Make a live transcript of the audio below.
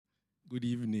Good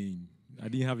evening. I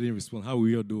didn't have any response. How are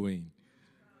you all doing?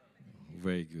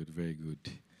 Very good, very good.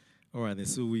 All right, then.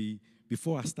 So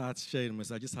before I start sharing the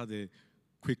message, I just had a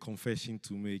quick confession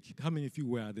to make. How many of you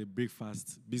were at the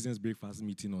business breakfast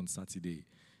meeting on Saturday?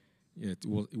 Yeah, it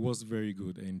was very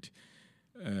good, and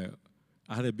uh,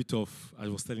 I had a bit of. I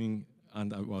was telling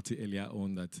and about it earlier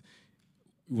on that it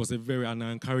was and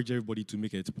I encourage everybody to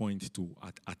make it a point to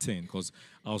attend because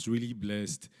I was really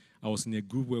blessed. I was in a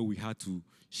group where we had to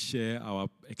share our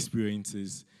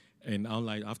experiences, and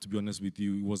I have to be honest with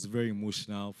you, it was very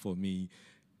emotional for me.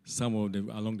 Some of them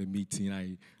along the meeting,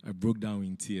 I broke down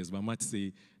in tears, but I might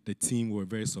say the team were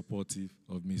very supportive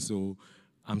of me. So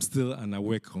I'm still a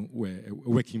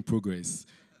work in progress.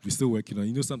 We're still working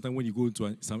on. Sometimes when you go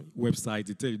into some websites,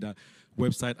 they tell you that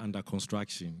website under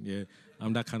construction. Yeah,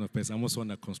 I'm that kind of person. I'm also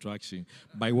under construction.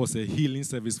 But it was a healing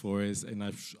service for us, and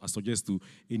I suggest to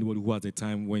anybody who has a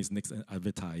time when it's next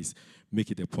advertised, make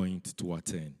it a point to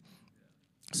attend.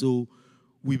 So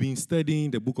we've been studying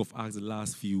the book of Acts the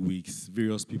last few weeks.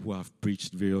 Various people have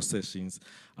preached various sessions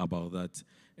about that.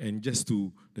 And just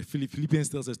the Philippians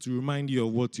tells us to remind you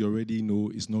of what you already know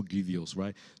is not grievous,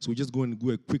 right? So we're just going to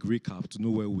do a quick recap to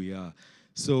know where we are.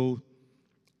 So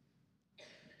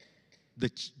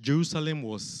Jerusalem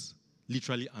was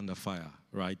literally under fire,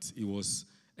 right? It was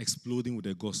exploding with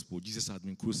the gospel. Jesus had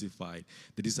been crucified.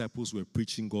 The disciples were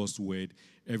preaching God's word.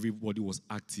 Everybody was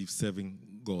active, serving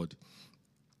God.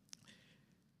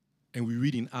 And we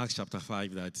read in Acts chapter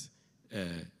 5 that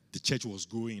the church was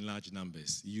growing in large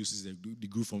numbers. They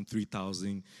grew from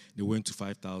 3,000, they went to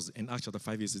 5,000. And Acts chapter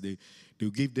 5 yesterday, they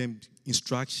gave them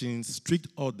instructions, strict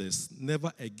orders,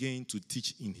 never again to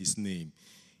teach in his name.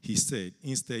 He said,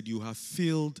 instead, you have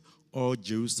filled all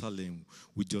Jerusalem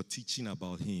with your teaching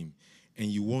about him, and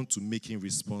you want to make him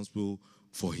responsible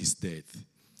for his death.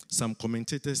 Some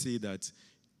commentators say that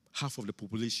half of the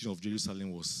population of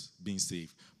Jerusalem was being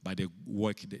saved by the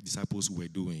work the disciples were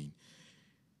doing.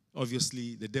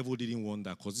 Obviously, the devil didn't want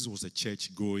that because this was a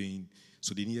church growing,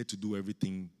 so they needed to do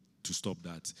everything to stop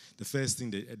that. The first thing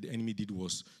the enemy did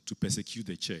was to persecute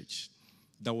the church.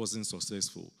 That wasn't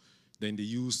successful. Then they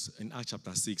used, in Acts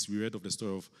chapter 6, we read of the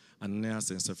story of Ananias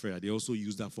and Sapphira. They also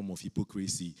used that form of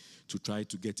hypocrisy to try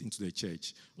to get into the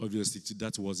church. Obviously,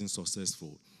 that wasn't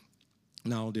successful.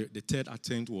 Now, the third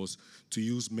attempt was to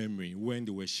use memory. When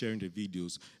they were sharing the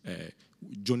videos,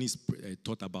 Johnny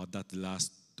thought about that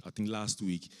last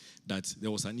week, that there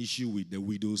was an issue with the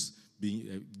widows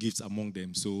being gifts among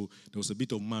them. So there was a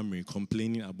bit of murmuring,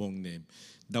 complaining among them.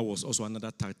 That was also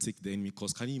another tactic the enemy,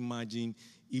 because can you imagine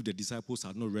if the disciples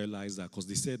had not realized that? Because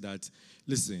they said that,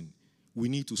 listen, we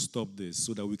need to stop this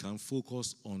so that we can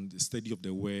focus on the study of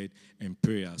the word and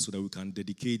prayer, so that we can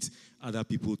dedicate other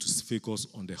people to focus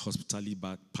on the hospitality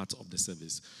part of the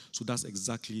service. So that's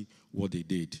exactly what they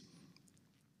did.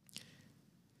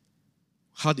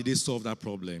 How did they solve that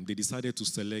problem? They decided to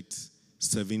select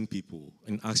 7 people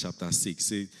in Acts chapter 6.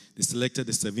 They selected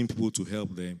the 7 people to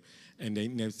help them. And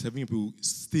then the 7 people,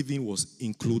 Stephen was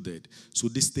included. So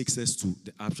this takes us to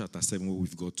the Acts chapter 7 where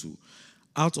we've got to.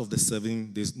 Out of the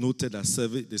 7, they noted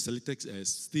that they selected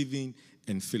Stephen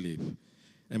and Philip.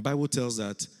 And Bible tells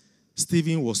that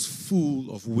Stephen was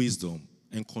full of wisdom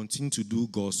and continued to do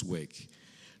God's work.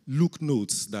 Luke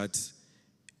notes that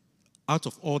out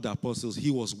of all the apostles,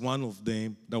 he was one of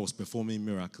them that was performing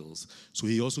miracles. So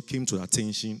he also came to the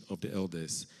attention of the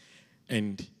elders.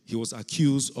 And he was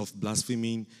accused of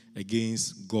blaspheming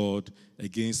against God,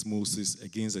 against Moses,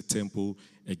 against the temple,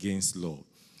 against law.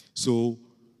 So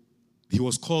he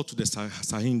was called to the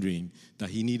Sanhedrin that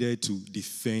he needed to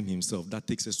defend himself. That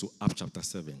takes us to Acts chapter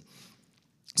 7.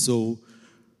 So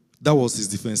that was his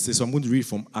defense. So I'm going to read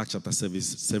from Acts chapter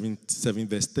 7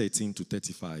 verse 13 to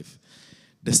 35.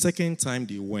 The second time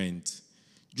they went,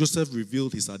 Joseph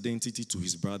revealed his identity to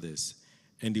his brothers,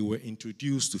 and they were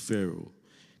introduced to Pharaoh.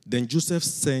 Then Joseph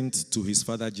sent to his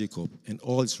father Jacob and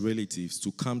all his relatives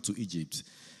to come to Egypt,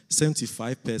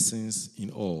 75 persons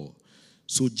in all.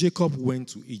 So Jacob went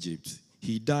to Egypt.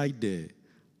 He died there,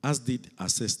 as did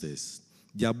ancestors.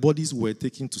 Their bodies were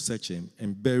taken to Shechem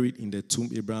and buried in the tomb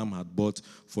Abraham had bought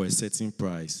for a certain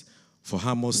price for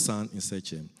Hamor's son in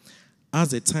Shechem.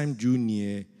 As the time drew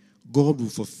near, God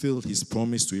would fulfill his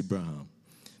promise to Abraham.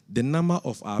 The number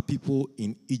of our people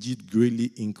in Egypt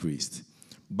greatly increased.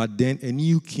 But then a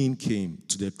new king came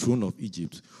to the throne of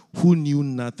Egypt who knew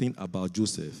nothing about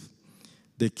Joseph.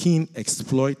 The king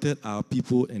exploited our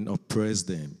people and oppressed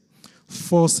them,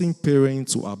 forcing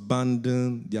parents to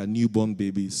abandon their newborn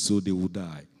babies so they would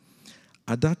die.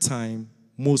 At that time,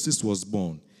 Moses was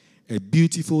born, a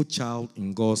beautiful child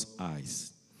in God's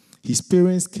eyes. His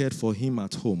parents cared for him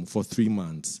at home for 3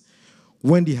 months.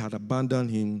 When they had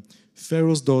abandoned him,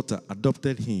 Pharaoh's daughter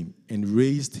adopted him and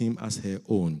raised him as her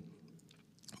own.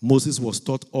 Moses was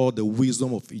taught all the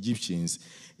wisdom of Egyptians,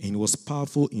 and he was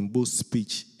powerful in both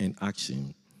speech and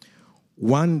action.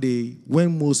 One day,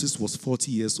 when Moses was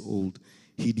 40 years old,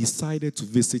 he decided to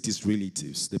visit his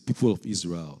relatives, the people of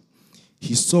Israel.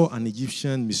 He saw an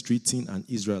Egyptian mistreating an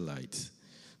Israelite.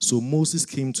 So Moses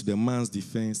came to the man's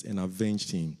defense and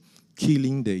avenged him,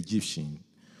 killing the Egyptian.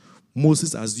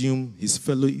 Moses assumed his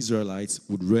fellow Israelites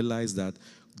would realize that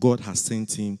God had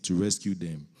sent him to rescue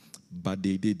them, but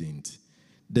they didn't.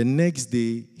 The next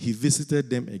day, he visited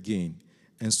them again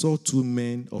and saw two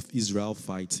men of Israel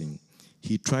fighting.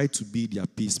 He tried to be their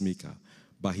peacemaker,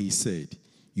 but he said,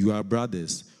 "You are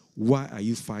brothers. Why are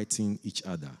you fighting each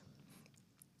other?"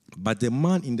 But the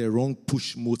man in the wrong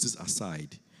pushed Moses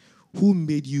aside. "Who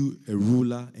made you a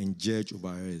ruler and judge over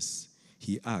us?"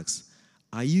 he asked.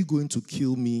 "Are you going to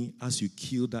kill me as you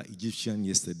killed that Egyptian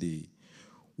yesterday?"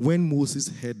 When Moses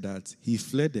heard that, he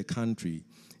fled the country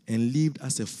and lived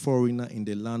as a foreigner in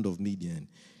the land of Midian.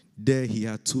 There he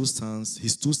had two sons.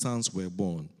 His two sons were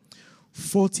born.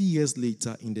 40 years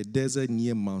later, in the desert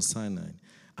near Mount Sinai,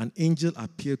 an angel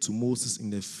appeared to Moses in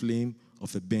the flame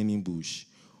of a burning bush.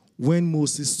 When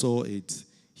Moses saw it,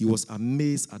 he was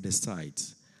amazed at the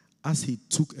sight. As he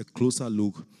took a closer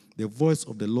look, the voice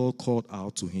of the Lord called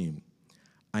out to him,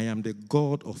 "I am the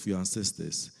God of your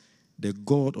ancestors, the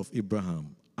God of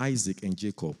Abraham, Isaac, and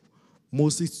Jacob."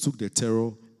 Moses took the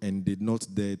terror and did not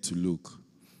dare to look.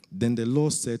 Then the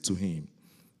Lord said to him,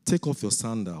 "Take off your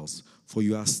sandals, for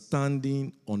you are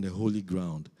standing on the holy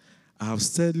ground. I have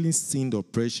certainly seen the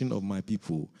oppression of my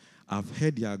people. I have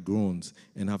heard their groans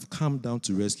and have come down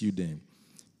to rescue them.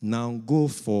 Now go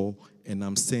for, and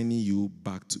I'm sending you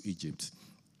back to Egypt."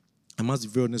 I must be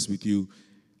very honest with you.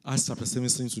 Acts chapter 7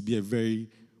 seems to be a very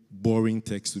boring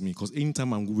text to me, because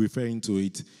anytime I'm referring to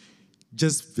it,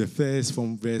 just the first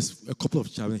from verse, a couple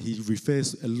of chapters, he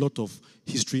refers a lot of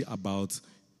history about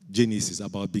Genesis,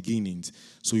 about beginnings.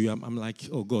 So I'm like,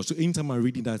 oh gosh. So anytime I'm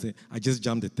reading that, I just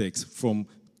jump the text. From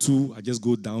 2, I just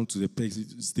go down to the place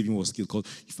Stephen was killed. Because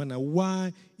you find out,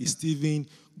 why is Stephen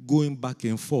going back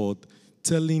and forth,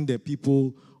 telling the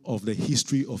people of the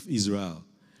history of Israel?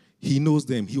 He knows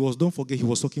them. Don't forget, he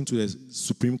was talking to the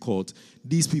Supreme Court.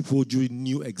 These people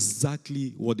knew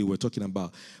exactly what they were talking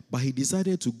about. But he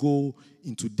decided to go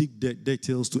into deep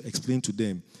details to explain to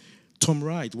them. Tom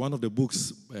Wright, one of the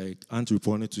books Andrew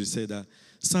pointed to, said that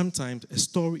sometimes a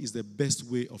story is the best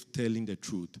way of telling the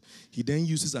truth. He then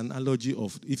uses an analogy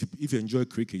of, if you enjoy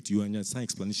cricket, you understand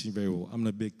explanation very well. I'm not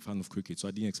a big fan of cricket, so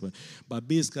I didn't explain. But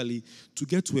basically, to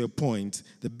get to a point,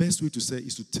 the best way to say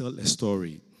is to tell a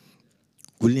story.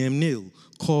 William Neal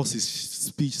calls his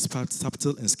speech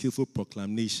subtle and skillful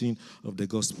proclamation of the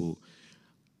gospel.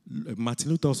 Martin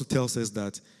Luther also tells us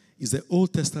that the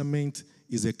Old Testament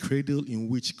is a cradle in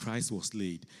which Christ was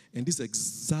laid. And this is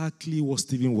exactly what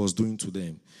Stephen was doing to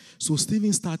them. So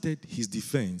Stephen started his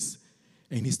defense.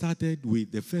 And he started with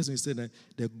the first one. He said that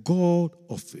the God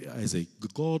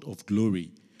of glory.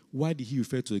 Why did he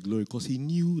refer to the glory? Because he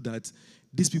knew that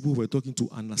these people were talking to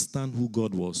understand who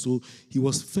God was. So he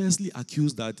was firstly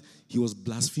accused that he was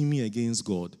blaspheming against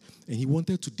God. And he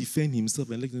wanted to defend himself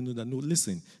and let them know that, no,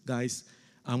 listen, guys,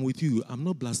 I'm with you. I'm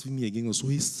not blaspheming against God. So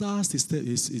he starts his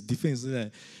defense.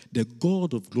 The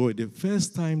God of glory. The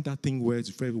first time that thing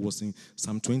was in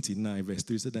Psalm 29, verse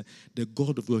 3. He said that the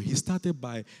God of glory. He started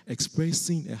by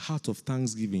expressing a heart of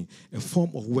thanksgiving, a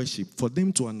form of worship, for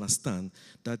them to understand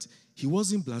that he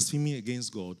wasn't blaspheming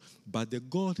against God, but the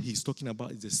God he's talking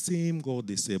about is the same God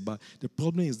they say. But the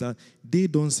problem is that they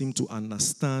don't seem to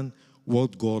understand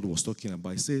what God was talking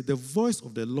about. He said, "The voice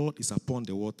of the Lord is upon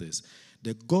the waters.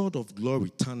 The God of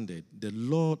glory thundered. The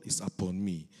Lord is upon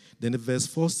me." Then the verse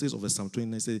 4 says of the Psalm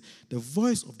 29, says, "The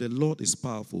voice of the Lord is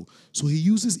powerful." So he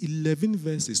uses 11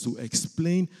 verses to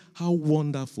explain how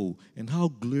wonderful and how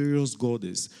glorious God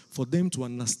is, for them to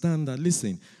understand that,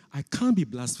 listen, I can't be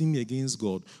blaspheming against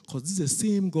God, because this is the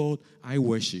same God I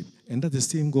worship, and that's the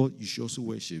same God you should also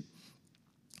worship.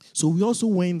 So we also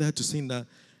went there to say that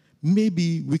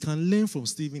maybe we can learn from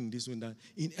Stephen in this way, that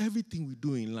in everything we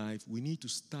do in life, we need to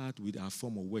start with our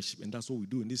form of worship. And that's what we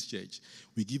do in this church.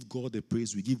 We give God the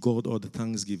praise. We give God all the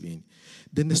thanksgiving.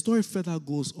 Then the story further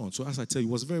goes on. So as I tell you,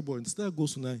 it was very boring. Instead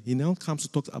goes on, he now comes to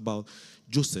talk about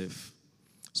Joseph.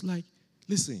 It's like,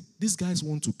 listen, these guys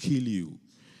want to kill you.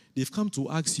 They've come to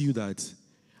ask you that,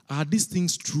 are these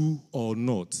things true or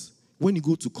not? When you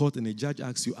go to court and the judge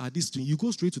asks you, are these things, you go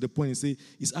straight to the point and say,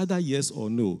 it's either yes or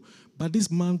no. But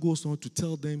this man goes on to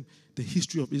tell them the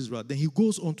history of Israel. Then he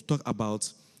goes on to talk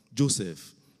about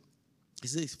Joseph. He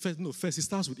says, first he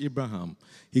starts with Abraham.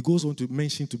 He goes on to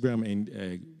mention to Abraham,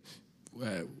 and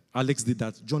Alex did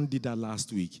that, John did that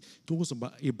last week. He told us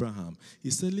about Abraham.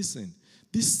 He said, listen,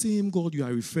 this same God you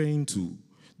are referring to,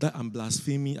 that I'm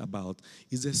blaspheming about,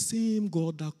 is the same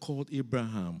God that called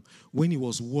Abraham when he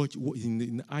was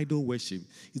in idol worship.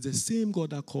 It's the same God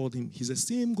that called him. He's the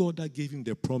same God that gave him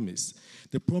the promise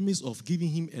of giving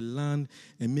him a land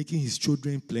and making his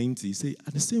children plenty. He said,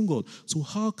 the same God. So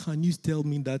how can you tell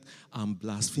me that I'm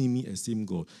blaspheming a same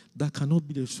God? That cannot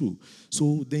be the truth.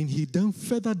 So then he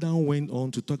further down went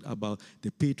on to talk about the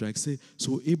patriarchs.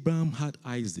 So Abraham had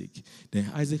Isaac,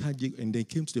 then Isaac had Jacob, and then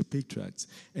came to the patriarchs.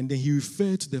 And then he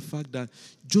referred to the fact that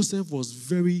Joseph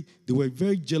they were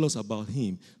very jealous about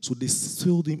him, so they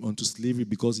sold him onto slavery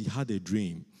because he had a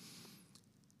dream.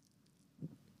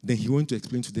 Then he went to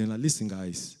explain to them, like, listen,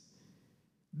 guys,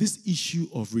 this issue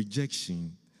of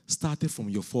rejection started from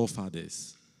your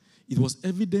forefathers. It was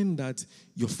evident that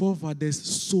your forefathers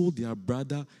sold their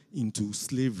brother into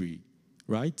slavery,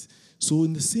 right? So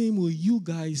in the same way, you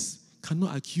guys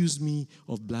cannot accuse me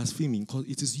of blaspheming, because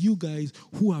it is you guys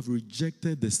who have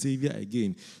rejected the Savior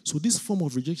again. So this form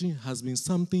of rejection has been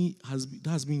something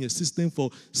that has been a system for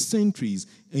centuries,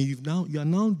 and you are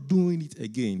now doing it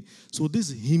again. So this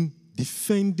is him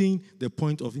defending the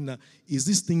point of him that, is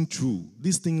this thing true?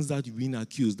 These things that you've been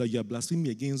accused, that you are blaspheming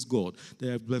against God, that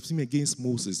you are blaspheming against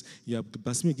Moses, you are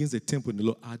blaspheming against the temple and the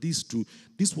law, are these true?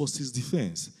 This was his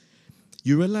defense.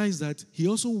 You realize that he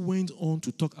also went on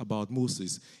to talk about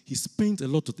Moses. He spent a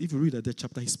lot of, if you read that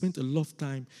chapter, he spent a lot of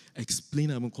time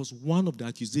explaining them, because one of the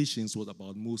accusations was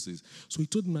about Moses. So he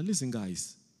told them, listen,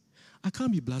 guys, I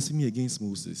can't be blaspheming against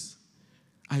Moses.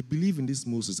 I believe in this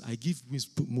Moses. I give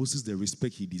Moses the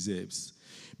respect he deserves,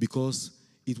 because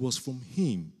it was from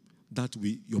him that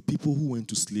your people who went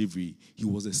to slavery, he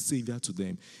was a savior to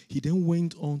them. He then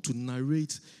went on to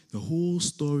narrate the whole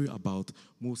story about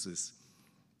Moses,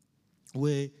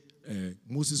 where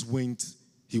Moses went,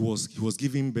 he was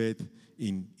giving birth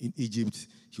in Egypt.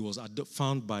 He was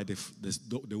found by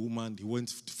the woman. He went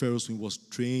to Pharaoh, he was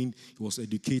trained, he was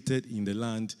educated in the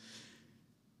land.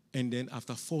 And then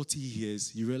after 40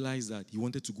 years, he realized that he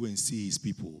wanted to go and see his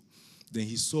people. Then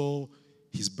he saw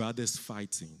his brothers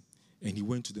fighting, and he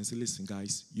went to them and said, listen,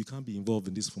 guys, you can't be involved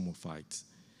in this form of fight.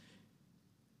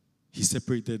 He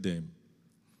separated them.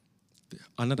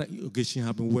 Another occasion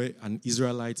happened where an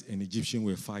Israelite and Egyptian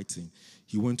were fighting.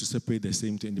 He went to separate the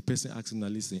same thing, and the person asked him, now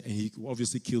listen, and he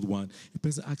obviously killed one. The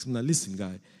person asked him, now listen,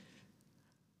 guy,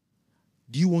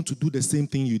 do you want to do the same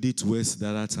thing you did to us the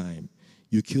other time?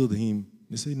 You killed him.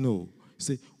 They said, no. He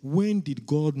said, when did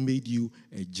God make you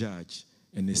a judge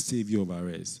and a savior of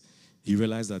ours? He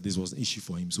realized that this was an issue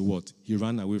for him. So what? He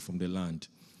ran away from the land.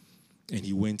 And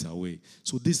he went away.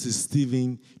 So this is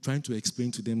Stephen trying to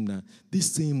explain to them that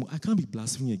I can't be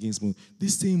blaspheming against Moses.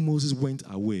 This same Moses went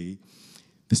away.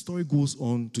 The story goes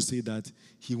on to say that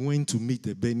he went to meet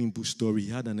the burning bush story.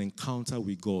 He had an encounter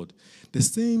with God. The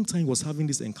same time he was having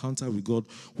this encounter with God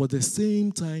was the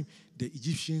same time the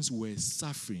Egyptians were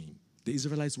suffering. The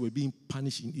Israelites were being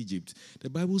punished in Egypt. The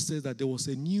Bible says that there was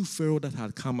a new Pharaoh that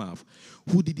had come up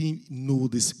who didn't know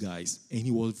these guys. And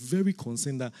he was very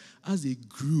concerned that as they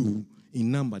grew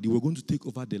in number, they were going to take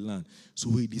over the land.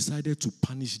 So he decided to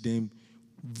punish them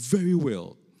very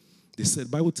well. The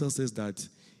Bible tells us that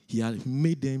he had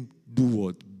made them do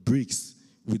what? Bricks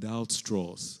without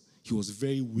straws. He was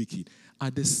very wicked.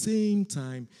 At the same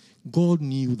time, God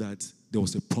knew that there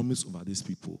was a promise over these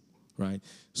people, right?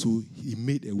 So he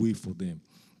made a way for them.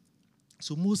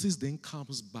 So Moses then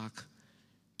comes back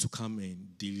to come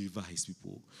and deliver his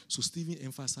people. So Stephen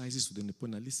emphasizes to them the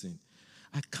point that, listen,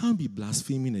 I can't be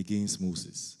blaspheming against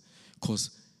Moses,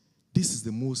 because this is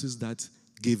the Moses that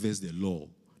gave us the law.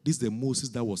 This is the Moses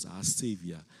that was our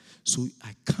savior. So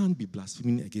I can't be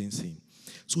blaspheming against him.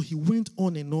 So he went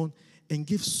on and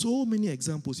gave so many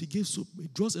examples. He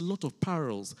draws a lot of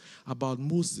parallels about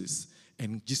Moses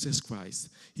and Jesus Christ.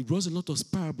 He draws a lot of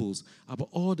parables about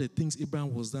all the things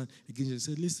Abraham was done against. He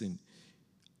said, listen,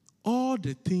 all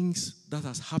the things that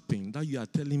has happened that you are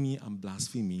telling me I'm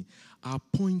blaspheming are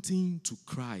pointing to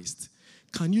Christ.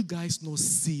 Can you guys not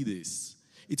see this?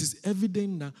 It is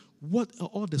evident that what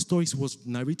all the stories he was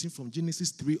narrating from Genesis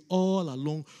 3 all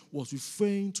along was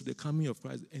referring to the coming of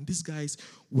Christ. And these guys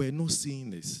were not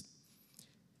seeing this.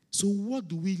 So what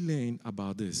do we learn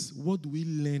about this? What do we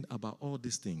learn about all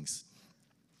these things?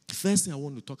 The first thing I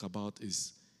want to talk about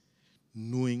is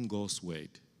knowing God's word.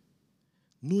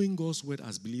 Knowing God's word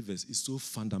as believers is so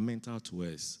fundamental to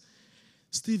us.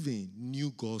 Stephen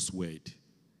knew God's word.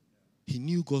 He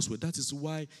knew God's word. That is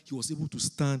why he was able to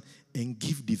stand and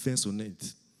give defense on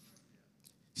it.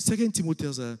 2 Timothy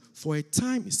tells us, for a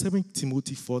time, 2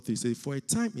 Timothy 4:3 says, for a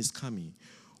time is coming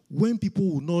when people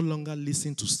will no longer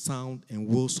listen to sound and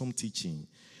wholesome teaching.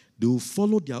 They will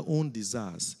follow their own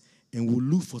desires and will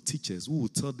look for teachers who will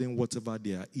tell them whatever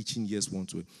their itching ears want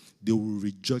to. They will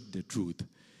reject the truth.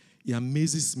 It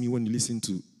amazes me when you listen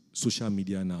to social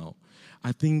media now.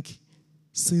 I think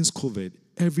since COVID,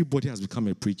 everybody has become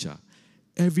a preacher.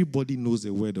 Everybody knows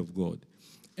the word of God.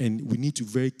 And we need to be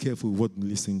very careful with what we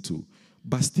listen to.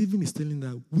 But Stephen is telling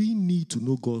that we need to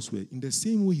know God's word. In the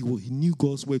same way he knew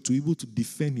God's word to be able to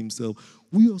defend himself,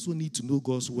 we also need to know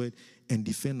God's word and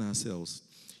defend ourselves.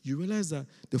 You realize that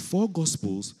the 4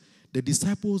 Gospels, the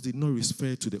disciples did not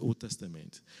refer to the Old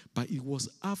Testament, but it was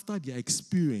after their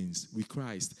experience with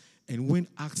Christ. And when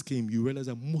Acts came, you realize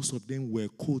that most of them were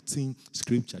quoting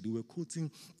scripture. They were quoting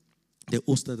the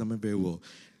Old Testament very well.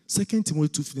 2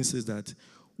 Timothy 2:15 says that,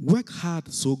 work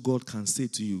hard so God can say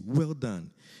to you, well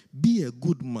done. Be a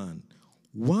good man,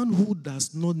 one who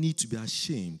does not need to be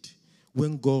ashamed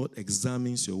when God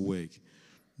examines your work.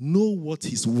 Know what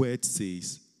his word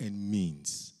says and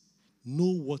means.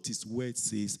 Know what his word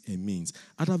says and means.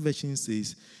 Other version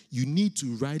says, you need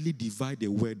to rightly divide the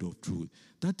word of truth.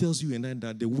 That tells you and I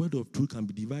that the word of truth can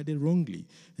be divided wrongly.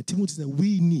 And Timothy said,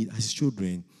 we need, as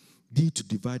children, need to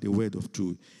divide the word of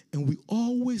truth. And we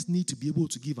always need to be able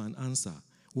to give an answer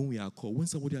when we are called. When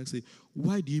somebody asks,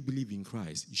 why do you believe in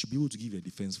Christ? You should be able to give a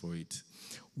defense for it.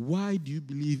 Why do you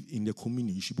believe in the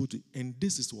communion? You should be able to, and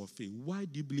this is our faith. Why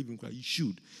do you believe in Christ? You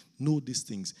should know these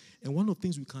things. And one of the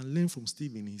things we can learn from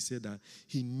Stephen, he said that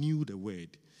he knew the word.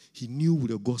 He knew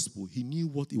the gospel. He knew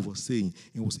what it was saying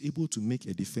and was able to make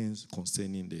a defense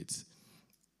concerning it.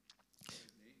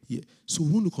 Yeah. So we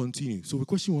want to continue. So the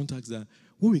question we want to ask is that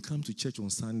when we come to church on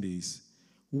Sundays,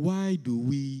 why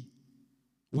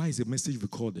is the message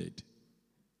recorded?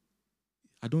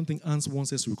 I don't think Hans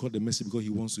wants us to record the message because he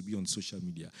wants to be on social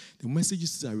media. The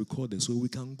messages are recorded so we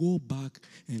can go back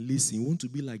and listen. We want to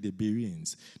be like the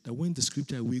Bereans, that when the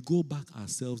scripture, we go back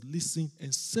ourselves, listen,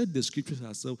 and set the scriptures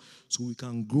ourselves so we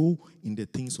can grow in the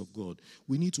things of God.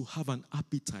 We need to have an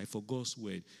appetite for God's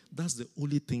word. That's the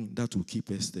only thing that will keep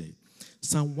us there.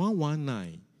 Psalm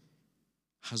 119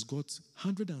 has got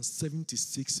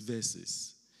 176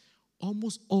 verses.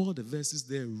 Almost all the verses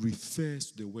there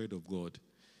refers to the word of God.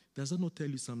 Does that not tell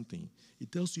you something?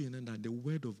 It tells you that the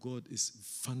word of God is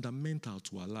fundamental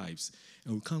to our lives,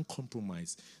 and we can't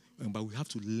compromise, but we have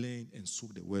to learn and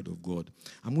soak the word of God.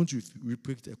 I'm going to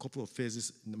repeat a couple of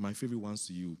verses, my favorite ones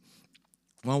to you.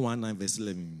 119 verse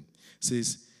 11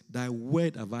 says, thy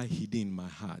word have I hidden in my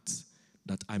heart,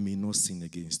 that I may not sin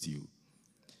against you.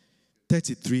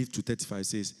 33 to 35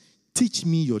 says, teach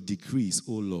me your decrees,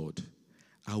 O Lord.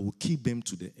 I will keep them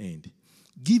to the end.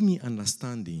 Give me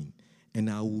understanding, and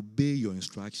I will obey your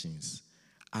instructions.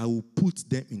 I will put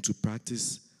them into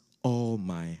practice all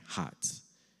my heart.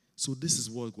 So this is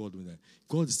what God will do.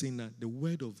 God is saying that the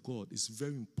word of God is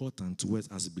very important to us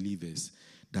as believers,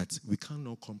 that we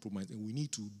cannot compromise, and we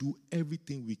need to do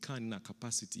everything we can in our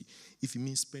capacity. If it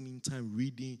means spending time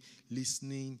reading,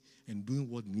 listening, and doing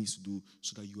what we need to do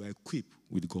so that you are equipped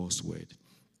with God's word.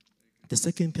 The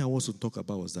second thing I want to talk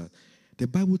about was that the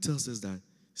Bible tells us that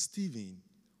Stephen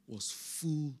was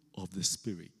full of the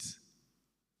Spirit.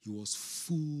 He was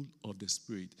full of the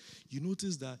Spirit. You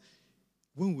notice that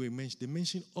when they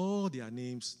mentioned all their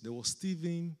names. There was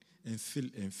Stephen and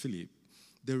Philip.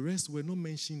 The rest were not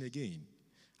mentioned again.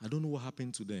 I don't know what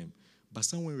happened to them. But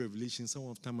somewhere in Revelation, some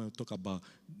of the time I'll talk about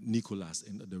Nicholas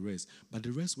and the rest. But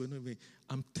the rest were not even.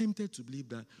 I'm tempted to believe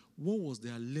that what was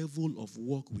their level of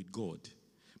walk with God?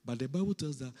 But the Bible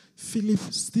tells that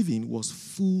Stephen was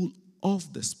full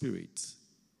of the Spirit.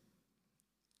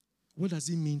 What does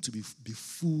it mean to be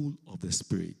full of the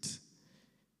Spirit?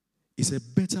 It's a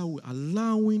better way,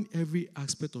 allowing every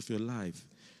aspect of your life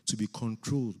to be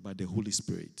controlled by the Holy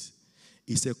Spirit.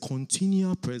 It's a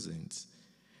continual presence.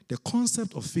 The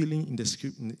concept of feeling in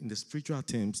the spiritual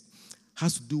terms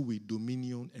has to do with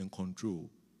dominion and control.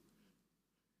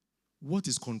 What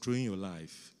is controlling your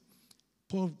life?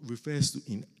 Paul refers to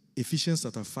in Ephesians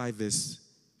chapter 5, verse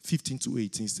 15 to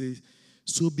 18, says,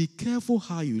 so be careful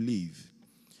how you live.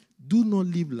 Do not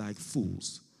live like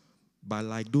fools, but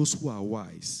like those who are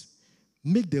wise.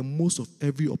 Make the most of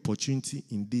every opportunity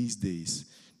in these days.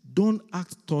 Don't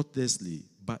act thoughtlessly,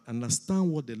 but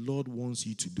understand what the Lord wants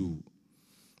you to do.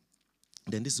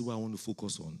 Then this is what I want to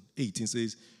focus on. 18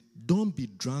 says, don't be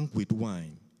drunk with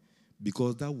wine,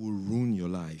 because that will ruin your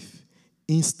life.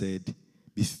 Instead,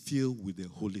 be filled with the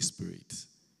Holy Spirit.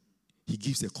 He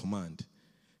gives a command.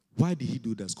 Why did he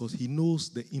do that? Because he knows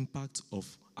the impact of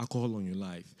alcohol on your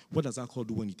life. What does alcohol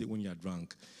do when you are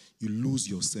drunk? You lose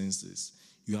your senses.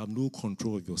 You have no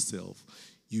control of yourself.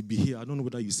 You behave. I don't know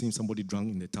whether you've seen somebody drunk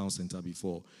in the town center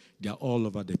before. They are all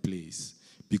over the place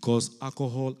because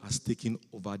alcohol has taken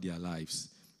over their lives,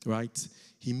 right?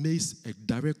 He makes a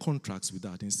direct contrast with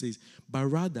that and says, but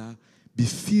rather be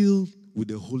filled with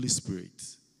the Holy Spirit.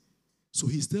 So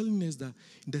he's telling us that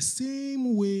in the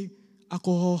same way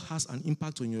alcohol has an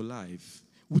impact on your life,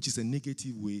 which is a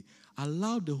negative way,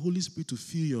 allow the Holy Spirit to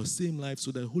fill your same life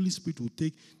so that the Holy Spirit will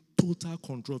take total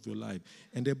control of your life.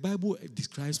 And the Bible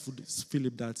describes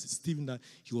Stephen, that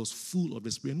he was full of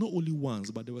the Spirit. Not only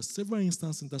once, but there were several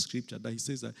instances in that scripture that he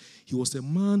says that he was a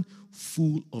man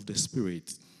full of the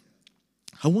Spirit.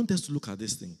 I want us to look at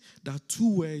this thing. There are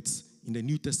two words in the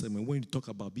New Testament when you talk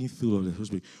about being filled of the Holy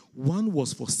Spirit. One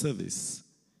was for service.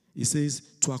 It says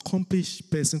to accomplish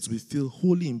persons to be filled,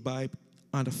 wholly imbibed,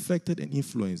 unaffected and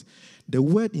influenced. The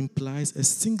word implies a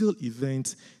single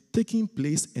event taking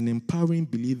place and empowering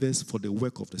believers for the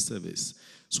work of the service.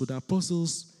 So the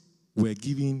apostles were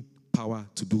given power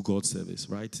to do God's service,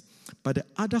 right? But the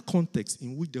other context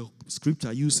in which the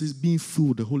scripture uses being filled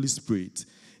with the Holy Spirit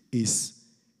is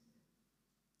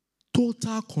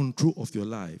total control of your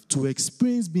life. To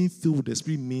experience being filled with the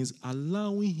Spirit means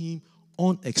allowing Him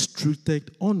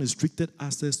unrestricted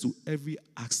access to every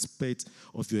aspect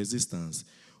of your existence,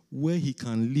 where He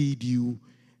can lead you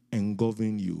and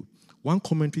govern you. One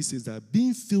commentary says that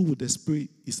being filled with the Spirit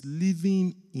is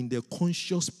living in the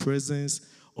conscious presence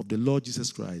of the Lord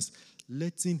Jesus Christ,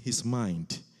 letting His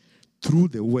mind, through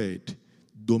the Word,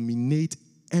 dominate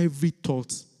every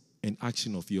thought and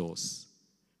action of yours.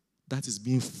 That is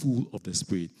being full of the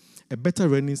Spirit. A better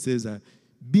rendering says that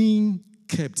being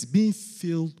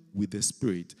filled with the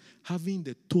Spirit, having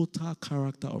the total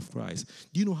character of Christ.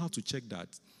 Do you know how to check that?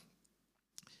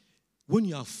 When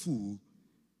you are full,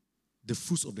 the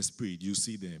fruits of the Spirit, you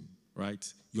see them, right?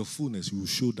 Your fullness will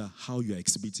show that how you are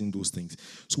exhibiting those things.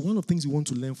 So one of the things we want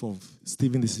to learn from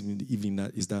Stephen this evening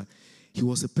is that he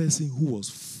was a person who was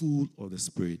full of the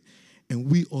Spirit. And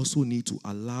we also need to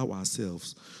allow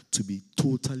ourselves to be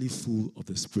totally full of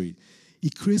the Spirit.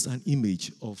 It creates an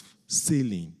image of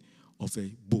sailing, of a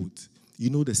boat. You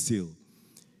know the sail.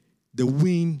 The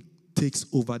wind takes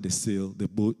over the sail, the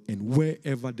boat, and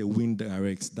wherever the wind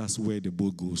directs, that's where the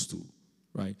boat goes to,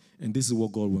 right? And this is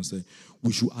what God wants to say.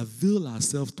 We should avail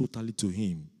ourselves totally to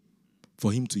Him,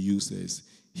 for Him to use us.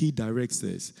 He directs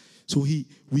us. So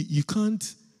you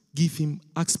can't give Him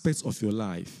aspects of your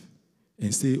life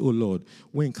and say, oh Lord,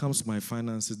 when it comes to my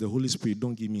finances, the Holy Spirit,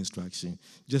 don't give me instruction.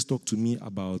 Just talk to me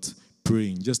about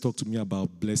praying. Just talk to me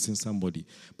about blessing somebody.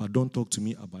 But don't talk to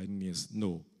me about anything else.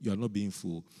 No, you are not being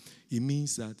full. It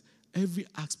means that every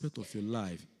aspect of your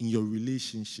life, in your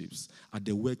relationships, at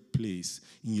the workplace,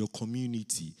 in your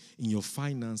community, in your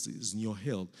finances, in your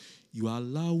health, you are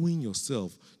allowing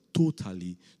yourself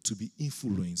totally to be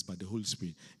influenced by the Holy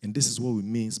Spirit. And this is what it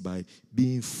means by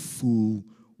being full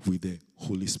with the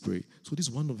Holy Spirit. So this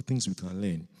is one of the things we can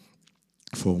learn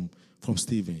from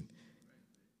Stephen.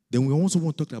 Then we also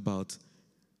want to talk about,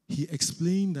 he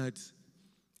explained that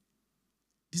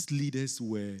these leaders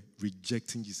were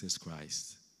rejecting Jesus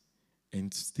Christ.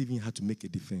 And Stephen had to make a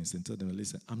defense and tell them,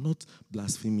 listen, I'm not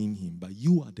blaspheming Him, but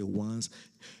you are the ones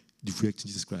rejecting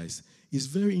Jesus Christ. It's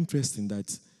very interesting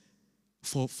that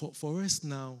for us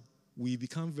now, we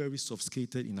become very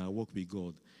sophisticated in our walk with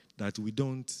God, that we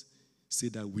don't say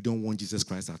that we don't want Jesus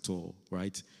Christ at all,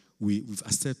 right? We've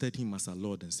accepted Him as our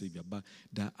Lord and Savior, but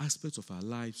there are aspects of our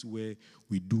lives where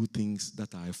we do things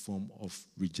that are a form of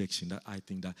rejection, that I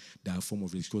think that they are a form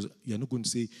of rejection. Because you're not going to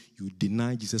say you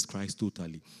deny Jesus Christ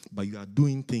totally, but you are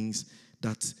doing things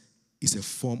that is a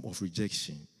form of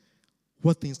rejection.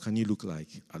 What things can you look like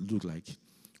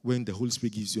when the Holy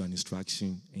Spirit gives you an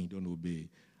instruction and you don't obey?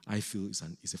 I feel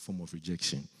it's a form of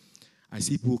rejection. I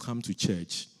see people come to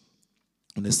church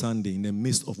on a Sunday in the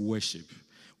midst of worship.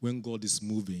 When God is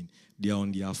moving, they are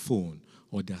on their phone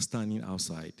or they are standing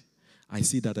outside. I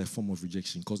see that as a form of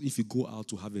rejection. Because if you go out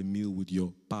to have a meal with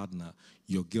your partner,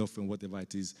 your girlfriend, whatever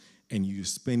it is, and you're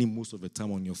spending most of the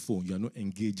time on your phone, you are not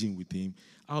engaging with Him,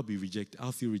 I'll be rejected.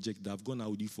 I'll feel rejected. I've gone out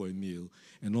with you for a meal,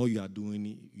 and all you are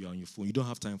doing, you're on your phone. You don't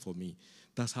have time for me.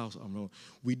 That's how I'm wrong.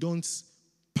 We don't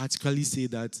particularly say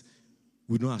that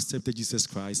we don't accept Jesus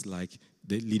Christ like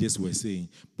the leaders were saying,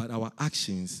 but our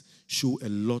actions show a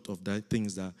lot of the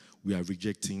things that we are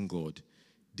rejecting God.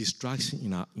 Distraction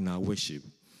in our worship.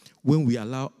 When we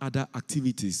allow other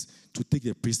activities to take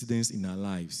the precedence in our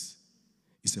lives,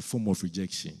 it's a form of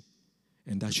rejection.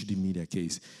 And that shouldn't be the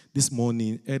case. This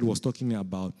morning, Ed was talking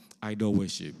about idol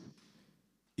worship.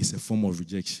 It's a form of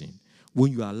rejection.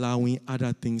 When you are allowing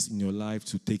other things in your life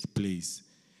to take place,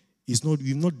 It's not,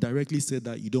 you've not directly said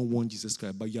that you don't want Jesus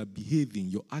Christ, but you are behaving,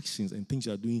 your actions and things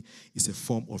you are doing is a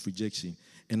form of rejection.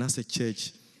 And as a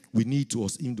church, we need to,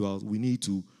 as individuals, we need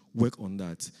to work on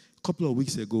that. A couple of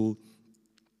weeks ago,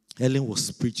 Ellen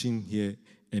was preaching here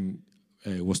and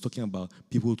was talking about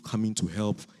people coming to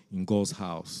help in God's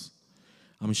house.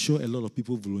 I'm sure a lot of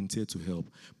people volunteered to help,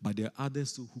 but there are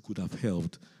others who could have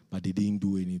helped, but they didn't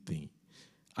do anything.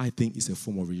 I think it's a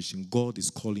form of rejection. God is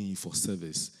calling you for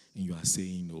service, and you are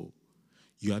saying no.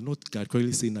 You are not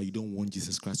clearly saying that you don't want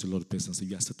Jesus Christ to a lot of persons. So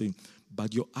you are saying,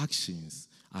 but your actions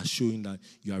are showing that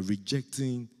you are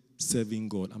rejecting serving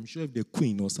God. I'm sure if the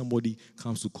queen or somebody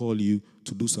comes to call you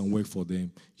to do some work for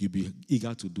them, you'll be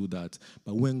eager to do that.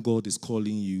 But when God is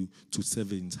calling you to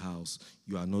serve in His house,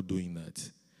 you are not doing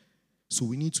that. So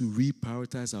we need to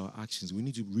reprioritize our actions. We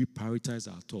need to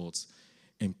reprioritize our thoughts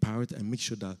and make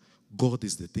sure that God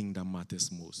is the thing that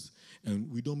matters most.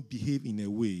 And we don't behave in a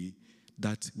way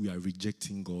that we are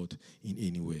rejecting God in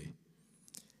any way.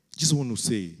 Just want to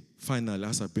say, finally,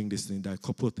 as I bring this thing, there are a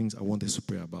couple of things I want us to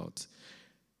pray about.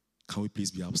 Can we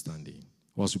please be upstanding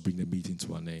whilst we bring the meeting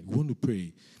to an end? We want to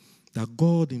pray that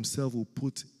God Himself will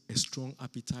put a strong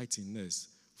appetite in us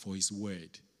for His word.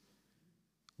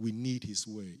 We need His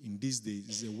word. In these days,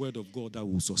 it's the word of God that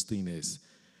will sustain us.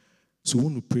 So we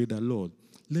want to pray that, Lord,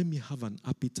 let me have an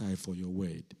appetite for your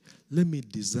word. Let me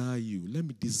desire you. Let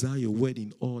me desire your word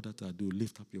in all that I do.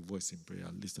 Lift up your voice in prayer.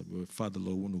 Lift up your word. Father,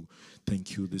 Lord, I want to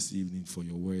thank you this evening for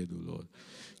your word, O Lord.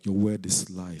 Your word is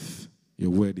life.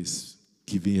 Your word is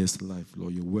giving us life,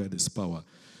 Lord. Your word is power.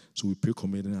 So we pray,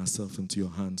 committing ourselves into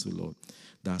your hands, O Lord.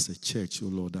 That as a church, O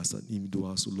Lord, as an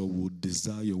individual, O Lord, we will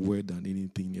desire your word than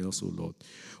anything else, O Lord.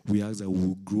 We ask that we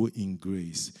will grow in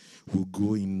grace, we will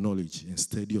grow in knowledge and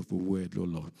study of the word, O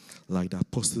Lord, like the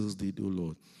apostles did, O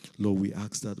Lord. Lord, we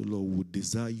ask that, O Lord, we will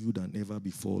desire you than ever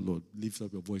before, Lord. Lift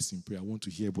up your voice in prayer. I want to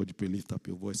hear everybody pray. Lift up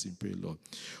your voice in prayer, Lord.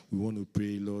 We want to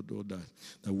pray, Lord, that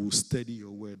we will study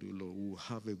your word, O Lord. We will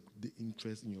have the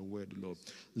interest in your word, O Lord.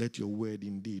 Let your word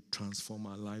indeed transform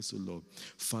our lives, O Lord.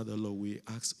 Father, Lord, we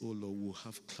ask, O Lord, we will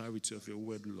have clarity of your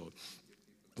word, O Lord.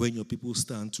 When your people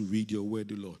stand to read your word,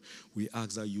 Lord, we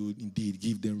ask that you indeed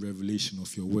give them revelation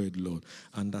of your word, Lord,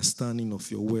 understanding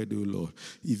of your word, O Lord.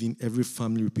 Even every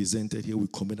family represented here, we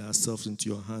commit ourselves into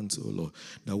your hands, O Lord,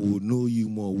 that we will know you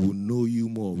more, we will know you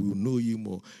more, we will know you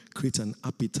more. Create an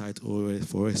appetite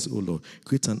for us, O Lord.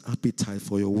 Create an appetite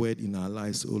for your word in our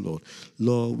lives, O Lord.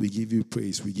 Lord, we give you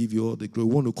praise. We give you all the glory.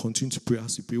 We want to continue to pray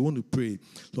as we pray. We want to pray.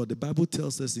 Lord, the Bible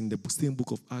tells us in the same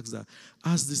book of Acts that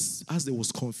as there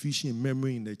was confusion and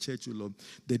memory in the church, O Lord,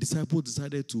 the disciples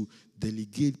decided to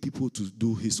delegate people to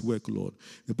do his work, Lord.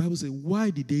 The Bible says, why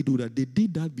did they do that? They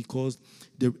did that because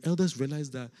the elders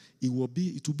realized that it will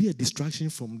be a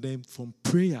distraction from them from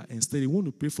prayer and study. We want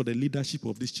to pray for the leadership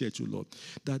of this church, O Lord,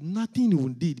 that nothing will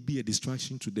indeed be a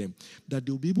distraction to them, that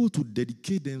they will be able to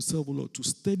dedicate themselves, O Lord, to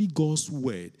study God's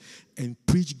word and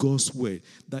preach God's word,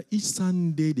 that each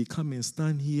Sunday they come and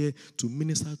stand here to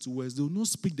minister to us. They will not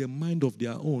speak the mind of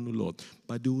their own, O Lord,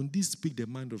 but they will indeed speak the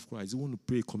mind of Christ. We want to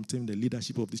pray, contain the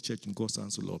leadership of this church in God's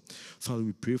hands, O Lord. Father,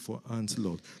 we pray for Aunt,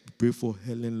 Lord. We pray for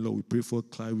Helen, Lord. We pray for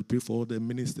Clive. We pray for all the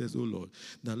ministers, O Lord,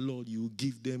 that, Lord, you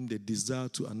give them the desire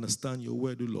to understand your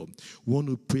word, O Lord. We want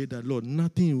to pray that, Lord,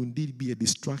 nothing will indeed be a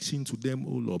distraction to them,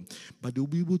 O Lord, but they will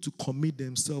be able to commit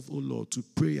themselves, O Lord, to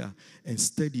prayer and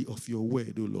study of your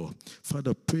word, O Lord.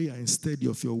 Father, prayer and study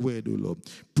of your word, O Lord.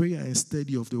 Prayer and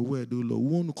study of the word, O Lord. We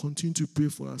want to continue to pray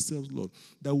for ourselves, Lord,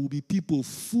 that we'll be people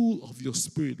full of your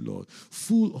spirit, Lord.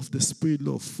 Full of the spirit,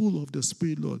 Lord. Full of the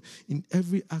spirit, Lord. In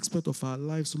every aspect of our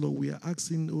lives, Lord, we are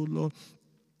asking, O Lord,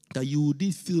 that you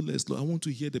indeed fill us, Lord. I want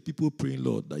to hear the people praying,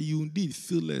 Lord, that you indeed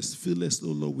fill us, oh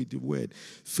Lord, with the word.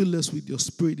 Fill us with your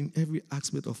spirit in every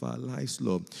aspect of our lives,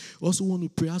 Lord. Also want to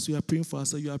pray, as we are praying for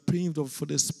ourselves, you are praying for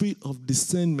the spirit of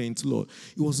discernment, Lord.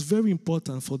 It was very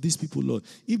important for these people, Lord.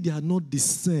 If they had not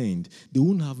discerned, they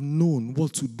wouldn't have known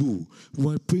what to do.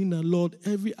 We are praying that, Lord,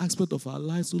 every aspect of our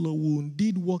lives, oh Lord, will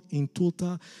indeed walk in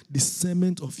total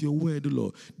discernment of your word, oh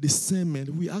Lord. Discernment.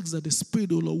 We ask that the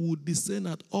spirit, oh Lord, will discern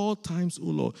at all times, oh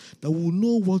Lord, that we will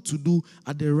know what to do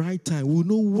at the right time. We will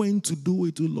know when to do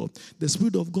it, O Lord. The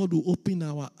Spirit of God will open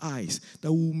our eyes,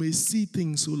 that we may see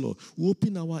things, O Lord. We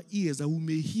open our ears, that we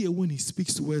may hear when He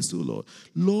speaks to us, O Lord.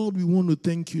 Lord, we want to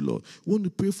thank you, Lord. We want to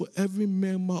pray for every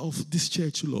member of this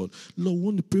church, Lord. Lord, we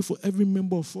want to pray for every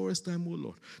member of Forest Time, O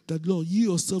Lord. That, Lord, you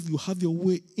yourself, you have your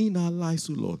way in our lives,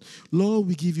 O Lord. Lord,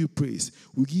 we give you praise.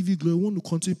 We give you glory. We want to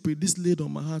continue to pray. This laid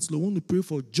on my heart, Lord. We want to pray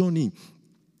for Johnny.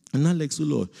 And Alex, oh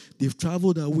Lord, they've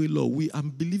traveled away, Lord. I'm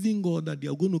believing, God, that they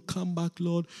are going to come back,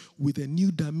 Lord, with a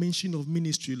new dimension of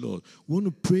ministry, Lord. We want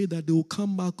to pray that they will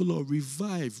come back, oh Lord,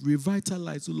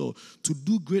 revitalize, oh Lord, to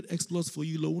do great exploits for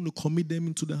you, Lord. We want to commit them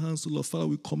into the hands, oh Lord. Father,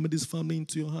 we commit this family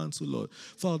into your hands, oh Lord.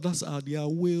 Father, that's their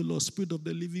way, oh Lord. Spirit of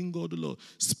the living God, oh Lord.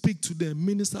 Speak to them,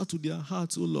 minister to their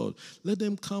hearts, oh Lord. Let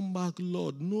them come back,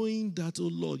 Lord, knowing that, oh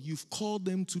Lord, you've called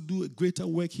them to do a greater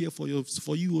work here for you,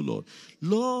 oh Lord.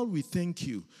 Lord, we thank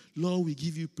you. Lord, we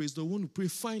give you praise. Lord, we want to pray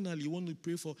finally. We want to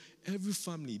pray for every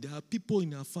family. There are people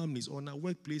in our families or in our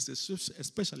workplaces,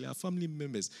 especially our family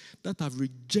members, that have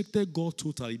rejected God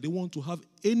totally. They want to have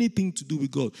anything to do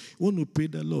with God. We want to pray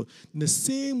that, Lord, in the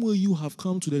same way you have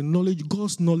come to the knowledge,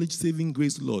 God's knowledge, saving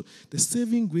grace, Lord, the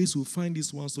saving grace will find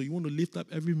this one. So you want to lift up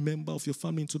every member of your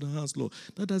family into the hands, Lord,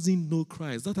 that doesn't know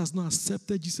Christ, that has not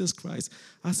accepted Jesus Christ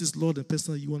as his Lord and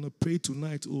person. You want to pray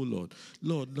tonight, oh Lord.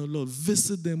 Lord,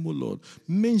 visit them, oh Lord.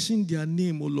 Mention their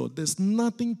name, oh Lord. There's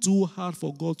nothing too hard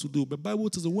for God to do. The Bible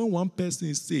tells us that when one person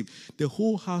is saved, the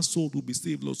whole household will be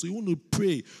saved, Lord. So you want to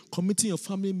pray, committing your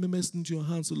family members into your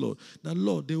hands, oh Lord, that,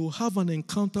 Lord, they will have an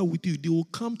encounter with you. They will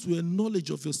come to a knowledge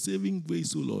of your saving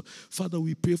grace, oh Lord. Father,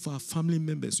 we pray for our family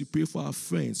members. We pray for our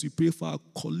friends. We pray for our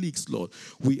colleagues, Lord.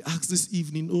 We ask this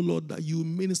evening, oh Lord, that you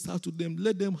minister to them.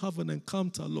 Let them have an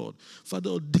encounter, Lord.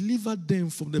 Father, deliver them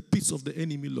from the pits of the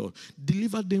enemy, Lord.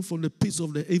 Deliver them from the pits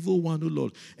of the evil one, oh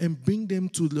Lord, and bring them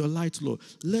to the light, Lord.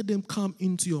 Let them come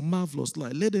into your marvelous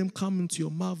light. Let them come into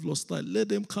your marvelous light. Let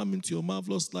them come into your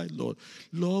marvelous light, Lord.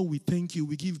 Lord, we thank you.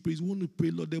 We give you praise. We want to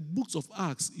pray, Lord. The books of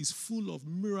Acts is full of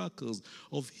miracles,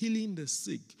 of healing the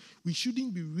sick. We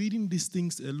shouldn't be reading these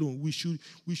things alone. We should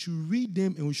read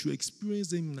them and we should experience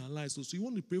them in our lives. So you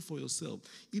want to pray for yourself.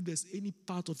 If there's any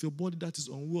part of your body that is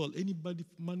unwell, anybody,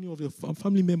 many of your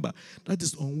family member that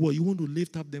is unwell, you want to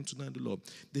lift up them tonight, Lord.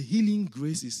 The healing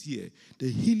grace is here.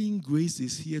 The healing grace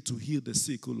is here to heal the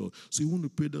sick, oh Lord. So you want to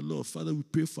pray the Lord. Father, we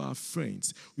pray for our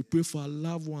friends. We pray for our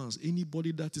loved ones.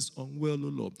 Anybody that is unwell, oh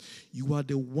Lord. You are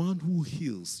the one who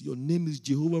heals. Your name is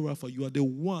Jehovah Rapha. You are the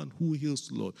one who heals,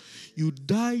 Lord. You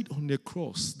died on the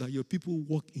cross that your people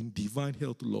walk in divine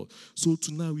health, Lord. So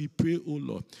tonight we pray, oh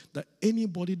Lord, that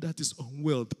anybody that is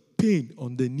unwell, pain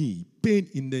on the knee, pain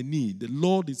in the knee, the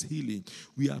Lord is healing.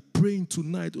 We are praying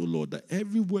tonight, oh Lord, that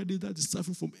everybody that is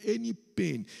suffering from any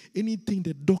pain, anything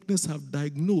the doctors have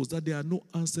diagnosed that there are no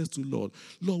answers to, Lord.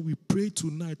 Lord, we pray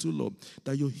tonight, oh Lord,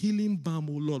 that your healing balm,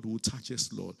 oh Lord, will touch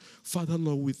us, Lord. Father,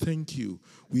 Lord, we thank you.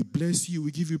 We bless you. We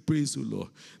give you praise, oh Lord.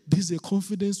 This is a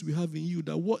confidence we have in you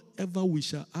that whatever we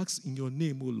shall ask in your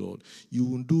name, oh Lord, you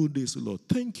will do this, oh Lord.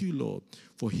 Thank you, Lord,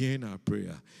 for hearing our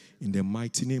prayer. In the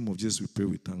mighty name of Jesus, we pray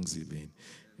with thanksgiving.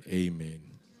 Amen.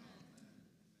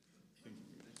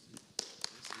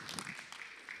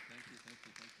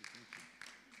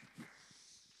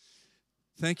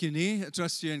 Thank you, Nii. I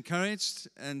trust you're encouraged.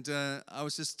 And I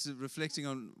was just reflecting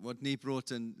on what Nii brought,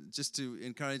 and just to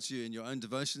encourage you in your own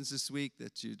devotions this week,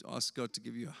 that you'd ask God to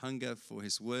give you a hunger for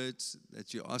his words,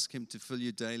 that you ask him to fill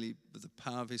you daily with the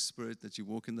power of his Spirit, that you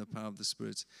walk in the power of the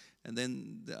Spirit. And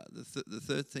then the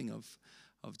third thing of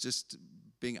just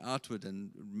being outward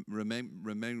and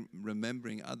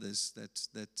remembering others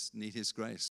that need his grace.